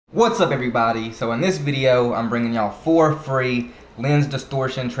What's up everybody? So in this video I'm bringing y'all 4 free lens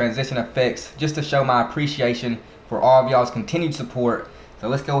distortion transition effects just to show my appreciation for all of y'all's continued support. So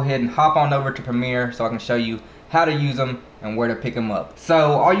let's go ahead and hop on over to Premiere so I can show you how to use them and where to pick them up.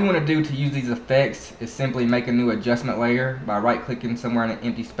 So all you want to do to use these effects is simply make a new adjustment layer by right clicking somewhere in an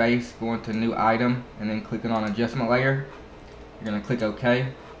empty space, going to new item and then clicking on adjustment layer. You're going to click OK.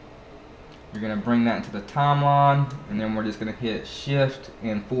 You're going to bring that into the timeline, and then we're just going to hit shift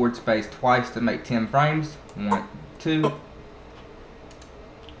and forward space twice to make 10 frames. 1, 2.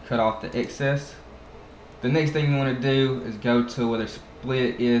 Cut off the excess. The next thing you want to do is go to where the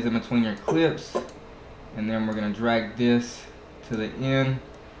split is in between your clips, and then we're going to drag this to the end.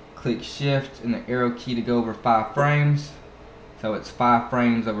 Click shift and the arrow key to go over 5 frames. So it's 5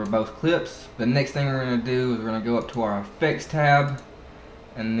 frames over both clips. The next thing we're going to do is we're going to go up to our effects tab,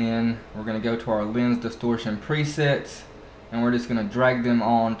 and then we're going to go to our lens distortion presets, and we're just going to drag them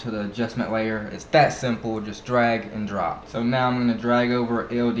on to the adjustment layer. It's that simple, just drag and drop. So now I'm going to drag over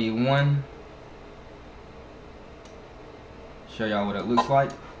LD1, show y'all what it looks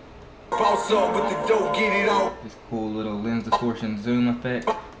like. Boss up with the dope, get it on. This cool little lens distortion zoom effect.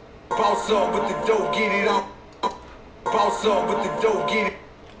 Boss up with the dope, get it on. Boss up with the dope, get it.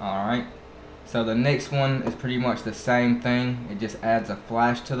 Alright. So the next one is pretty much the same thing. It just adds a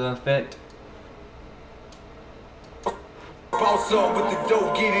flash to the effect. Boss up with the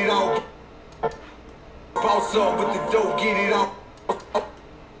dope, get it on. Boss up with the dope, get it on.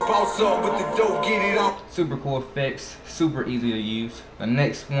 Boss up with the dope, get it on. Super cool effects, super easy to use. The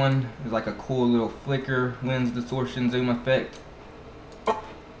next one is like a cool little flicker lens distortion zoom effect.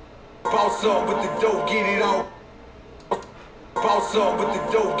 Boss up with the dope, get it on. Boss up with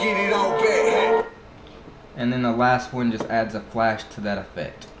the dope, get it on back. And then the last one just adds a flash to that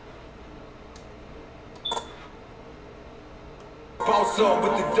effect. Boss up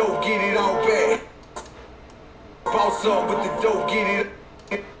with the dope, get it on back. Boss up with the dope, get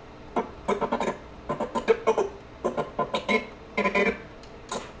it.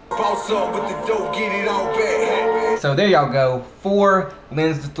 Boss up with the dope, get it on back. So there y'all go, 4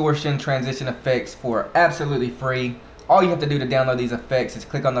 lens distortion transition effects for absolutely free. All you have to do to download these effects is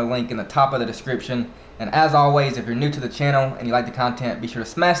click on the link in the top of the description. And as always, if you're new to the channel and you like the content, be sure to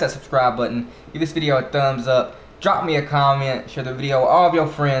smash that subscribe button, give this video a thumbs up, drop me a comment, share the video with all of your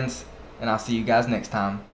friends, and I'll see you guys next time.